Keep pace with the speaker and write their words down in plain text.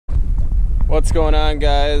What's going on,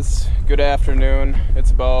 guys? Good afternoon.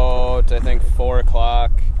 It's about, I think, 4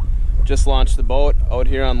 o'clock. Just launched the boat out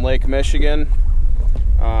here on Lake Michigan.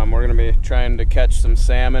 We're going to be trying to catch some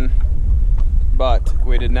salmon, but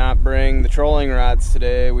we did not bring the trolling rods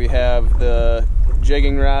today. We have the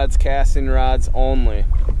jigging rods, casting rods only.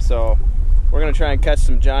 So we're going to try and catch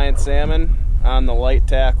some giant salmon on the light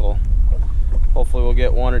tackle. Hopefully we'll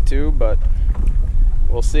get one or two, but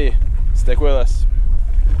we'll see. Stick with us.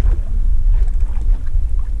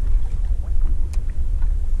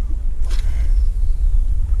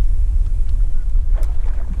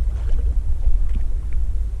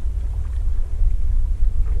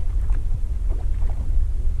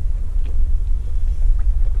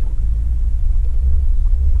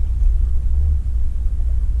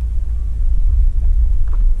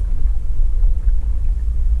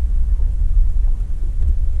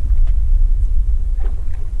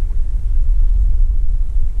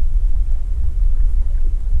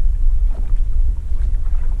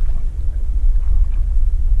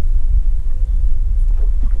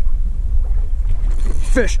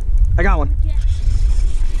 Fish! I got one.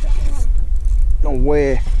 No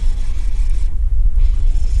way.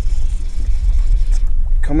 It's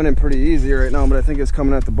coming in pretty easy right now, but I think it's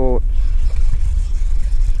coming at the boat.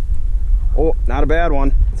 Oh, not a bad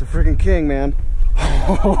one. It's a freaking king, man.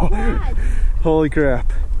 Oh, holy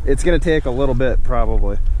crap. It's gonna take a little bit,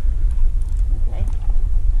 probably. Okay.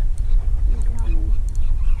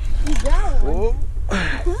 You got one.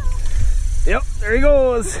 Yep, there he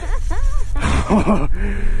goes.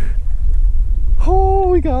 Oh,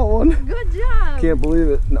 we got one. Good job. Can't believe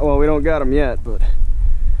it. Well, we don't got him yet, but.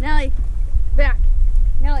 Nelly, back.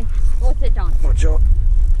 Nelly, go sit down. Watch out.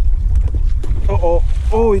 Uh-oh.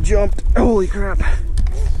 Oh, he jumped. Holy crap.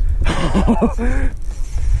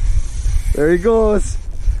 There he goes.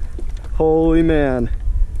 Holy man.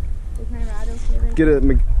 Is my rod okay right? Get a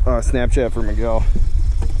Snapchat for Miguel.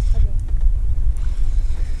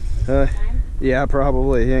 Okay. Yeah,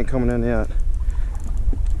 probably. He ain't coming in yet.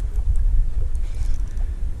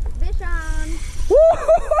 Fish on.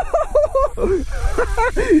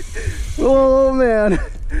 Oh man.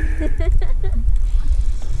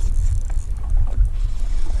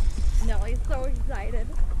 Nelly's so excited.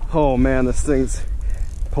 Oh man, this thing's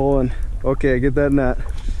pulling. Okay, get that net.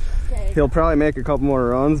 Okay. He'll probably make a couple more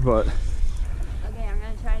runs, but Okay, I'm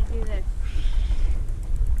gonna try to do this.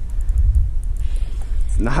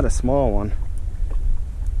 it's not a small one.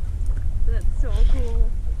 That's so cool.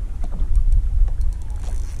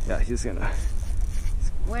 Yeah, he's gonna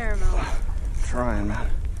Wear him out. trying, man.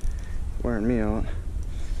 Wearing me out.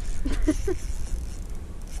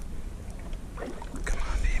 Come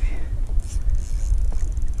on, baby.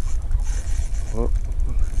 Oh,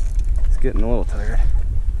 he's getting a little tired.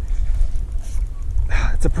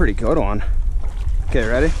 It's a pretty good one. Okay,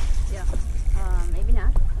 ready? Yeah. Maybe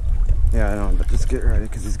not. Yeah, I know, but just get ready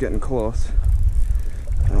because he's getting close.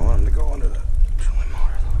 I don't want him to go under the trolling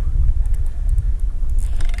motor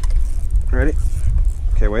though. Ready?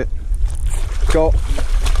 Okay, wait. Go.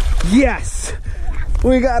 Yes!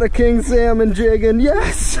 We got a king salmon jigging.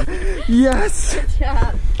 Yes! Yes! Good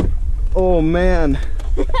job. Oh man.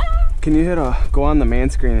 Can you go on the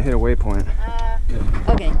main screen and hit a waypoint?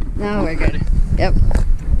 Okay, now we're good. Yep.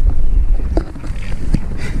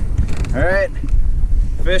 Alright.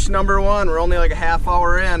 Fish number one. We're only like a half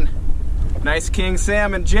hour in. Nice king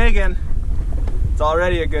salmon jigging. It's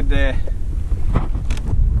already a good day.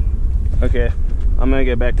 Okay, I'm gonna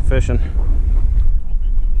get back to fishing.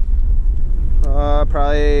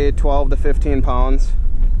 Probably 12 to 15 pounds.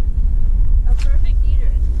 A perfect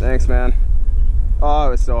eater. Thanks, man. Oh,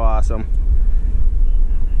 it was so awesome.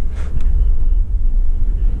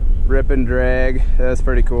 Rip and drag. That's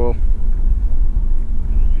pretty cool.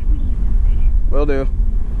 Will do.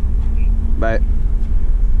 Bye.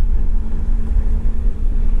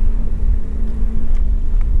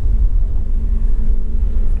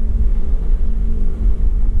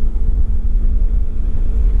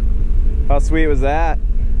 How sweet was that?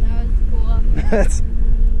 That was cool. That's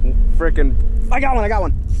freaking. I got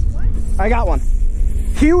one. What? I got one.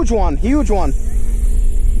 Huge one.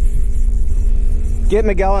 Get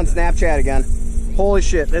Miguel on Snapchat again. Holy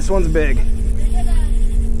shit, this one's big. You're gonna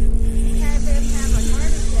have him have a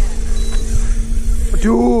heart attack.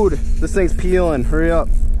 Dude, this thing's peeling. Hurry up.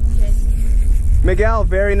 Okay. Miguel,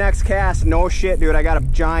 very next cast. No shit, dude. I got a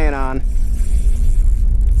giant on.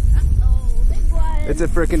 Uh-oh, big one. It's a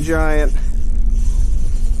freaking giant.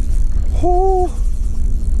 Oh.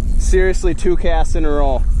 Seriously, 2 casts in a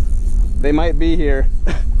row. They might be here.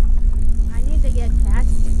 I need to get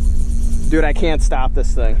casting. Dude, I can't stop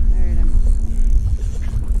this thing. Alright, I'm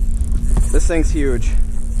This thing's huge.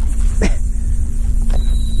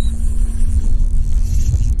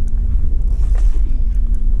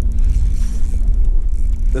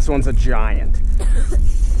 This one's a giant.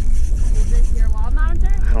 Is this your wall mounter?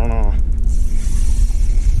 I don't know.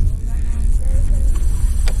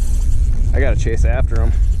 I gotta chase after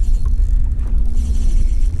him.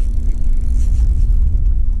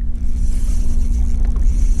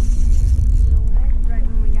 Right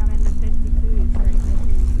when we got into 52, you started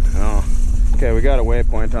fishing. Oh. Okay, we got a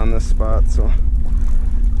waypoint on this spot, so. Yeah,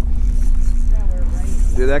 we're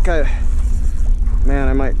right. Dude, that guy, man,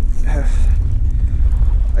 I might have,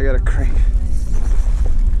 I gotta crank.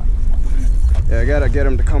 Yeah, I gotta get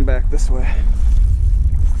him to come back this way.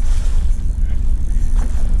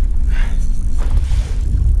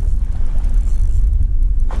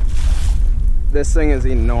 This thing is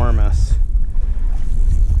enormous.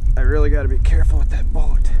 I really gotta be careful with that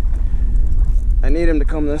boat. I need him to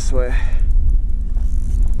come this way.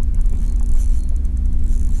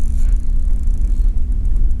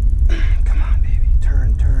 Come on, baby.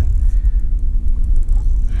 Turn, turn.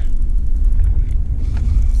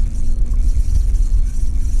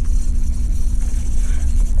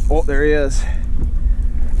 Oh, there he is.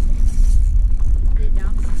 Did it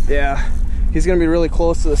jump? Yeah. He's gonna be really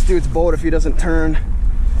close to this dude's boat if he doesn't turn.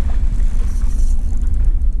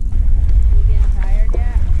 You getting tired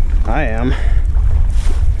yet? I am.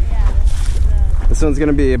 Yeah, This one's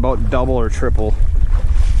gonna be about double or triple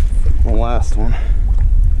the last one.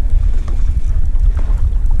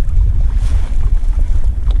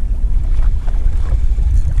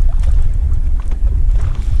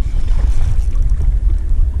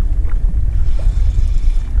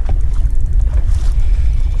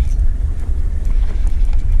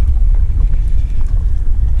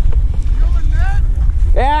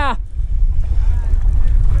 Yeah,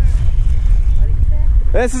 what did you say?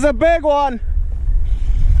 this is a big one.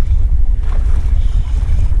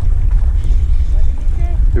 What did you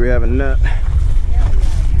say? Do we have a net? Yeah, we got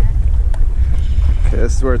a net. Okay,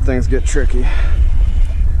 this is where things get tricky.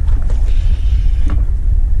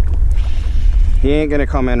 He ain't gonna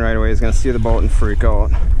come in right away. He's gonna see the boat and freak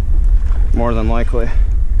out. More than likely.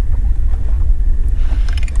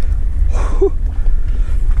 Whew.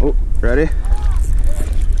 Oh, ready?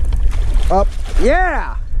 Up.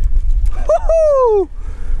 Yeah! Woohoo!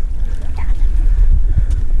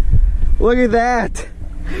 Look at that!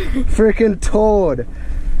 Freaking toad.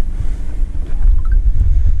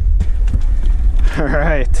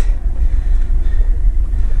 Alright.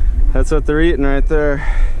 That's what they're eating right there.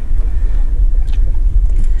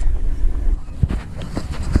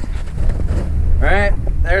 Alright,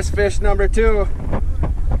 there's fish number 2.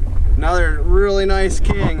 Another really nice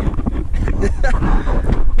king. Oh,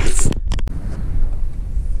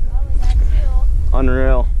 we got 2.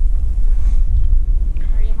 Unreal.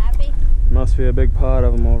 Are you happy? Must be a big pot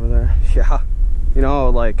of them over there. Yeah. You know how,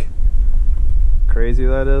 like, crazy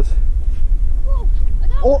that is? Whoa,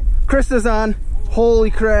 look out. Oh, Krista's on.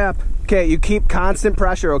 Holy crap. Okay, you keep constant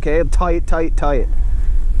pressure, okay? Tight, tight, tight.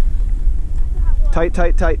 Tight,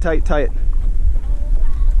 tight, tight, tight, tight.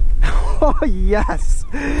 Oh, yes.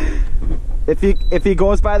 If he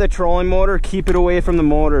goes by the trolling motor, keep it away from the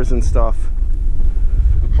motors and stuff.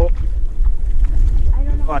 Oh. I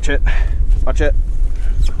don't know. Watch it. Watch it.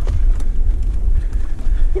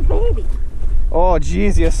 The baby. Oh,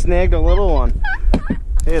 geez, you snagged a little one.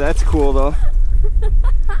 Hey, that's cool, though.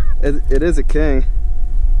 It is a king.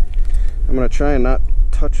 I'm going to try and not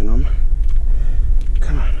touching him.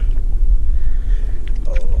 Come on.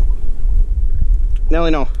 Oh.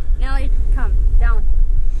 Nelly, no. Nelly, come. Down.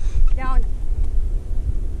 Down.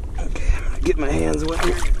 Okay, I'm going to get my hands wet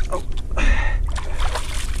here. Oh.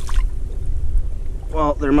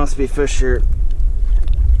 Well, there must be fish here.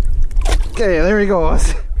 Okay, there he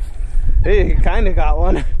goes. Hey, you kind of got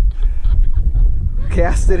one.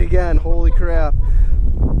 Cast it again. Holy crap.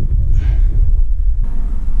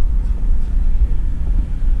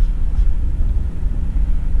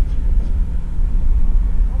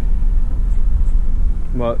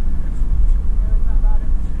 What?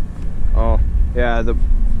 Oh, yeah,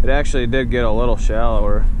 it actually did get a little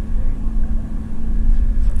shallower.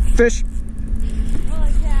 Fish!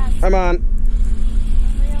 Holy cat. I'm on. I'm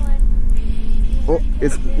reeling. Oh,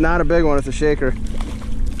 it's not a big one, it's a shaker.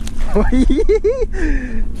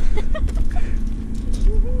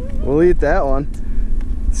 We'll eat that one.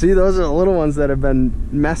 See, those are the little ones that have been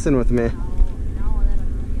messing with me.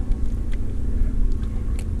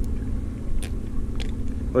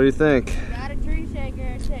 What do you think? Got a tree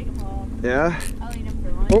shaker, take him home. Yeah? I'll eat him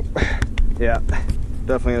for lunch. Oh, yeah.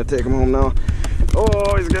 Definitely gonna take him home now.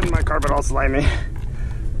 Oh, he's getting my carpet all slimy.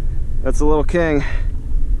 That's a little king.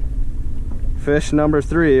 Fish number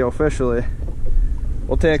 3 officially.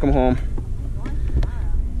 We'll take him home.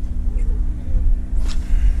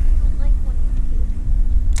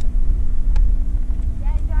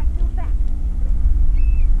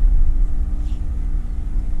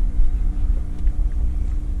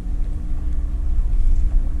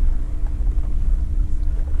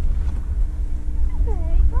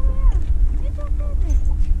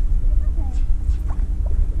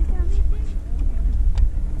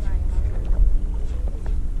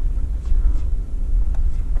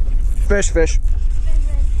 Fish.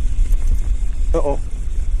 Uh-oh.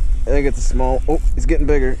 I think it's a small. Oh, he's getting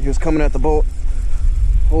bigger. He was coming at the boat.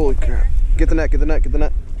 Holy crap. Get the net, get the net, get the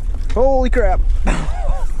net. Holy crap.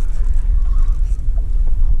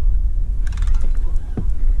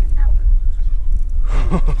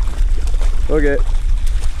 Okay.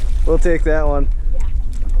 We'll take that one. Yeah.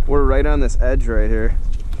 We're right on this edge right here.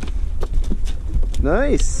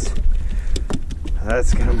 Nice.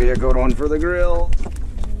 That's gonna be a good one for the grill.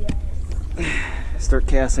 Start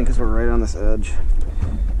casting because we're right on this edge.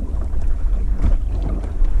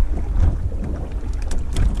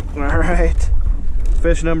 Alright.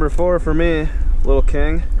 Fish number 4 for me. Little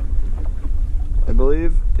king, I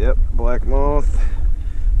believe. Yep, blackmouth.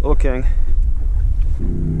 Little king.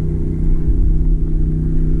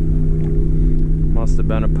 Must have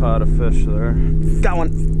been a pot of fish there. Got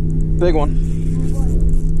one. Big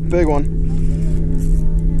one. Big one.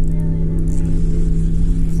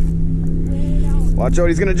 Watch out,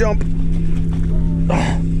 he's gonna jump.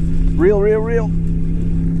 Oh, reel.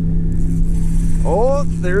 Oh,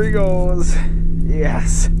 there he goes.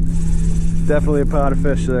 Yes. Definitely a pot of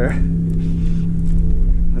fish there.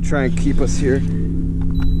 I'll try and keep us here.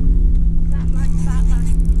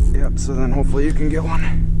 Yep, so then hopefully you can get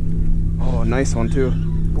one. Oh, nice one too.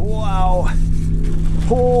 Wow.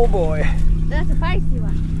 Oh boy. That's a feisty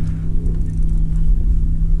one.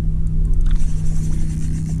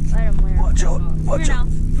 Let him wear. Watch out. Watch out.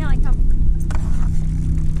 Nelly, come.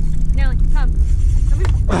 Nelly, come. Come here.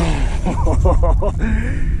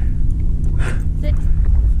 Sit.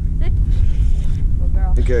 Sit. Good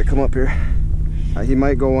girl. Okay, come up here. He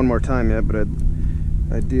might go one more time yet, but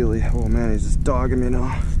ideally. Oh man, he's just dogging me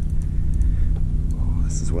now. Oh,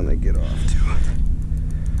 this is when they get off too.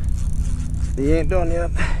 He ain't done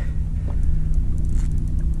yet.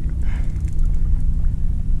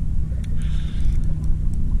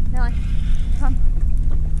 Nelly, come.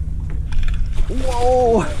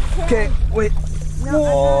 Whoa! Okay, wait. No,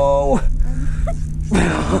 whoa!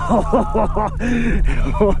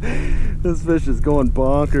 This fish is going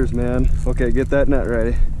bonkers, man. Okay, get that net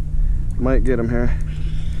ready. Might get him here.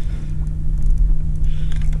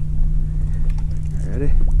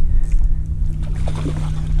 Ready?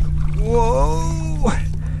 Whoa!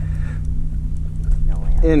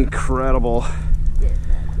 Incredible.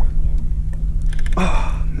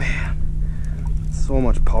 Oh, man. So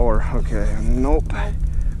much power. Okay, nope.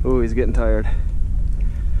 Ooh, he's getting tired.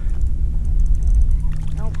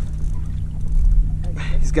 Nope.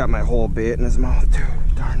 He's got my whole bait in his mouth too.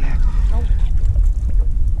 Darn it. Nope.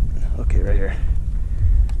 Okay, right here.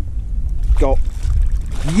 Go.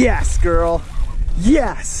 Yes, girl.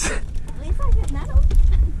 Yes. At least I did that.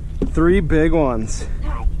 3 big ones.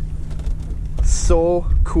 So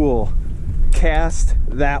cool. Cast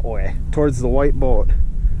that way towards the white boat.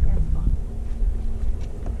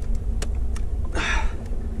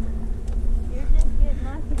 You're just getting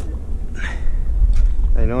lucky.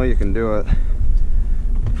 I know you can do it.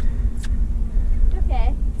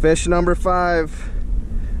 Okay. Fish number 5.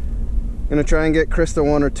 Gonna try and get Krista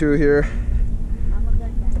 1 or 2 here. I'm a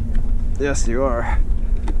good guy. Yes, you are.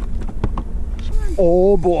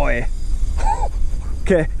 Oh boy.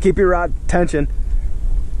 Okay, keep your rod tension.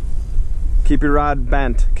 Keep your rod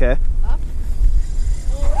bent, okay? Up.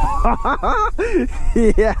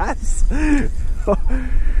 Yes.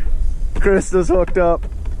 Krista's hooked up.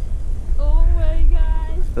 Oh my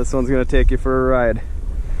gosh. This one's gonna take you for a ride.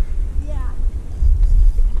 Yeah.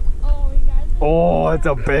 Oh my gosh. Oh, it's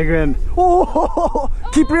a big one. Oh,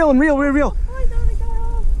 keep reeling, reel. Oh, I thought it got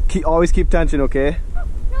off. Always keep tension, okay?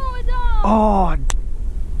 No, it's off. Oh,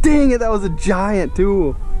 dang it, that was a giant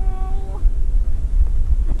too. Oh.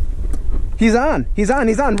 He's on.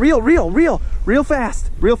 Reel. Real fast.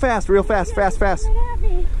 Fast.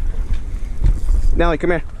 Nelly, come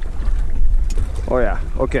here. Oh yeah.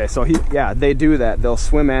 Okay, so they do that. They'll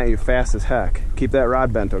swim at you fast as heck. Keep that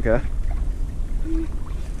rod bent, okay?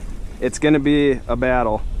 It's gonna be a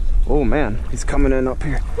battle. Oh man, he's coming in up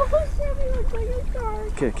here.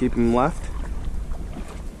 Okay, keep him left.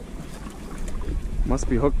 Must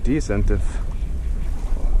be hooked decent if.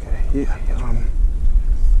 Okay, Yep,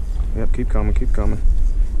 keep coming, keep coming.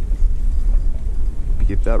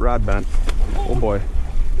 Keep that rod bent. Oh boy.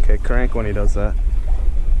 Okay, crank when he does that.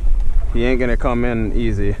 He ain't gonna come in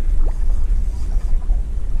easy.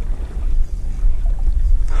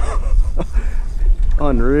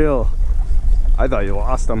 Unreal. I thought you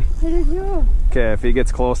lost him. I did too. Okay, if he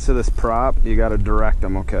gets close to this prop, you gotta direct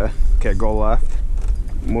him, okay? Okay, go left.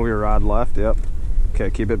 Move your rod left, yep. Okay,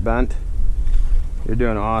 keep it bent. You're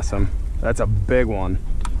doing awesome. That's a big one.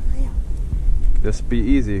 Just be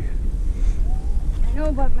easy. I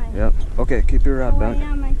know, but my... Yep. Okay, keep your rod bent.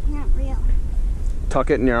 I can't reel. Tuck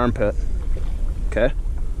it in your armpit. Okay?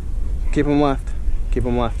 Keep him left. Keep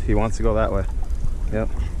him left. He wants to go that way. Yep.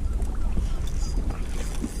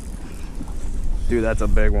 Dude, that's a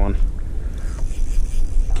big one.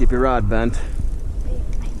 Keep your rod bent.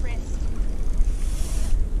 My wrist.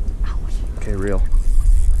 Okay, reel.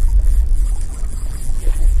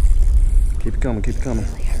 Keep it coming, keep it coming.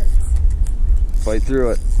 Fight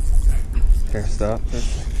through it. Here, stop.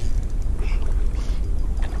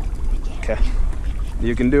 Okay.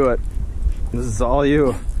 You can do it. This is all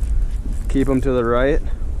you. Keep him to the right.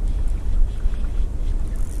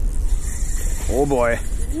 Oh boy.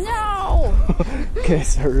 No! Okay,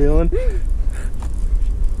 start reeling.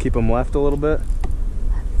 Keep him left a little bit.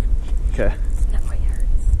 Okay.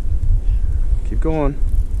 Keep going.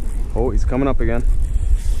 Oh, he's coming up again.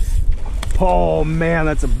 Oh man,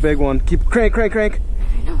 that's a big one. Keep crank, crank, crank.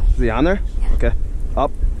 Is he on there? Yeah. Okay.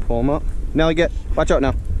 Up, pull him up. Nelly, get. Watch out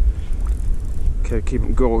now. Okay, keep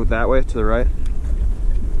him go that way to the right.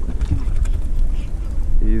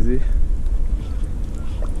 Easy.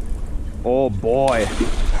 Oh boy.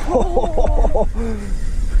 Oh.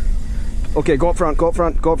 Okay, go up front, go up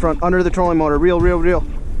front, go up front. Under the trolling motor. Reel, reel, reel.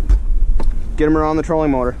 Get him around the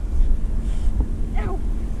trolling motor. Ow.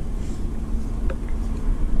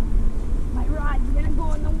 My rod's gonna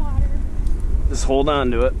go in the water. Just hold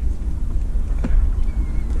on to it.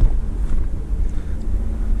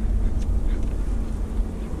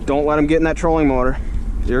 Don't let him get in that trolling motor.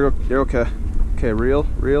 You're okay. Okay, reel,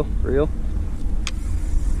 reel, reel.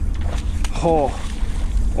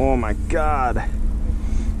 Oh my God.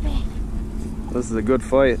 This is a good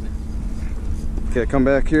fight. Okay, come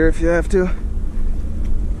back here if you have to.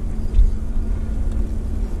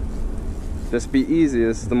 Just be easy.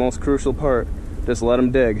 This is the most crucial part. Just let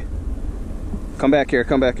him dig. Come back here,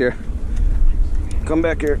 come back here. Come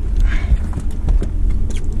back here.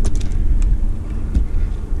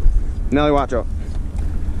 Nelly, watch out.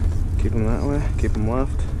 Keep him that way, keep him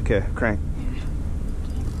left. Okay, crank.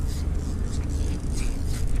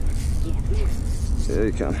 Yeah,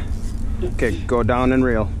 you can. Okay, go down and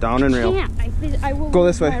reel. Down and reel. I will go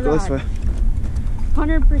this way, go this way.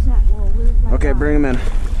 100% will lose my Okay, rod. bring him in.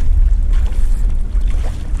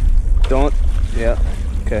 Don't, yeah.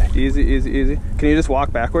 Okay, easy, easy, easy. Can you just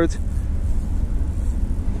walk backwards?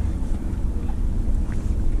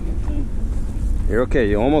 You're okay,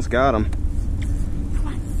 you almost got him.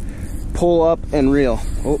 Pull up and reel.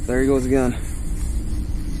 Oh, there he goes again.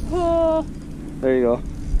 Oh. There you go.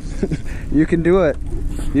 You can do it.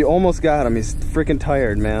 You almost got him. He's freaking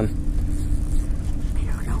tired, man. I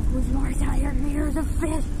don't know who's more tired, me or the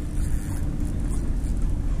fish.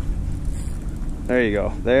 There you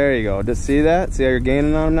go. There you go. Just see that? See how you're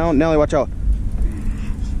gaining on him now? Nelly, watch out.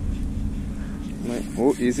 Wait.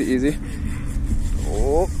 Oh, easy, easy.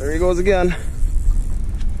 Oh, there he goes again.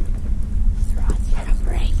 This rod's gonna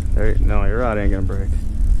break. There, no, your rod ain't gonna break.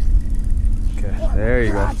 Okay, there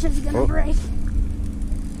you go. Rod's just gonna break.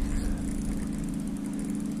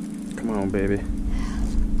 Come on, baby.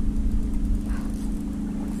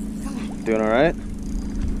 Come on. Doing all right?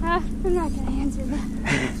 I'm not gonna answer that.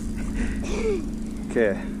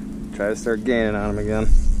 Okay, try to start gaining on him again.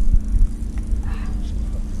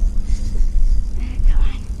 Come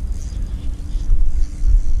on.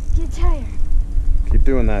 Get tired. Keep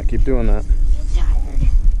doing that, keep doing that. Get tired.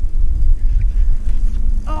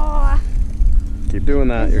 Oh. Keep doing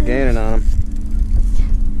that, you're gaining on him.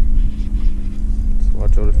 Just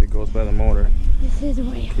watch out if he goes by the motor. This is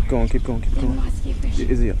way Keep going, keep going, keep than going. musky fish.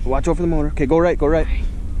 Easy, watch out for the motor. Okay, go right, go right.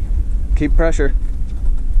 Keep pressure.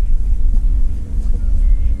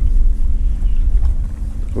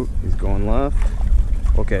 Oh, he's going left.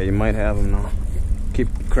 Okay, you might have him now.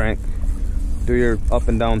 Keep crank. Do your up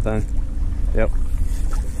and down thing. Yep.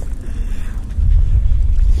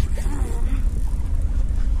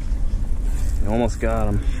 You almost got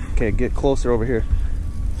him. Okay, get closer over here.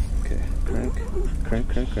 Okay, crank, crank,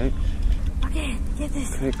 crank, crank. Okay, get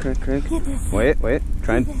this. Crank, crank, crank. Get this. Wait, wait.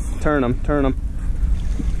 Try and turn him, turn him.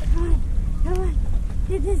 Come on, come on.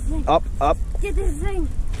 Get this thing. Up, up. Get this thing.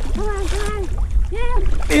 Come on, come on. Yeah.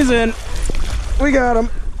 He's in. We got him.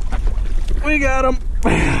 We got him.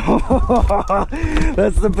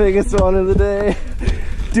 That's the biggest one of the day.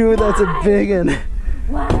 Dude, that's a big one.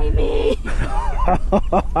 Why me?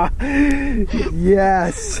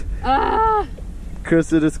 Yes. Ah.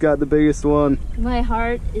 Krista just got the biggest one. My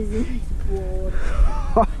heart is exploding.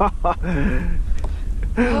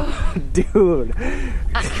 Dude.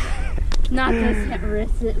 Not this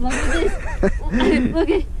wrist. Look at this. Look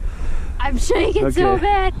at. I'm shaking so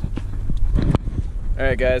bad. All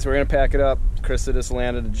right, guys, we're gonna pack it up. Krista just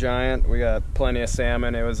landed a giant. We got plenty of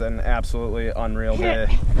salmon. It was an absolutely unreal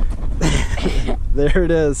day. There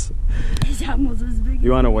it is. It's almost as big.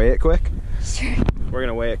 You want to weigh it quick? Sure. We're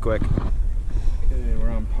gonna weigh it quick. Okay,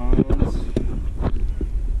 we're on pounds.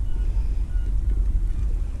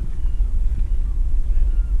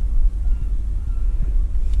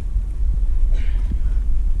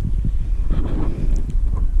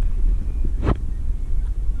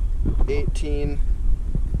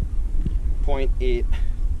 .8.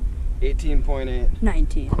 18.8.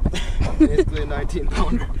 19. Basically a 19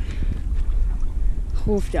 pounder.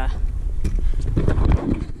 Hoofda.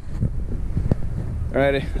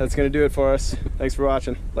 Alrighty, that's gonna do it for us. Thanks for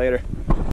watching. Later.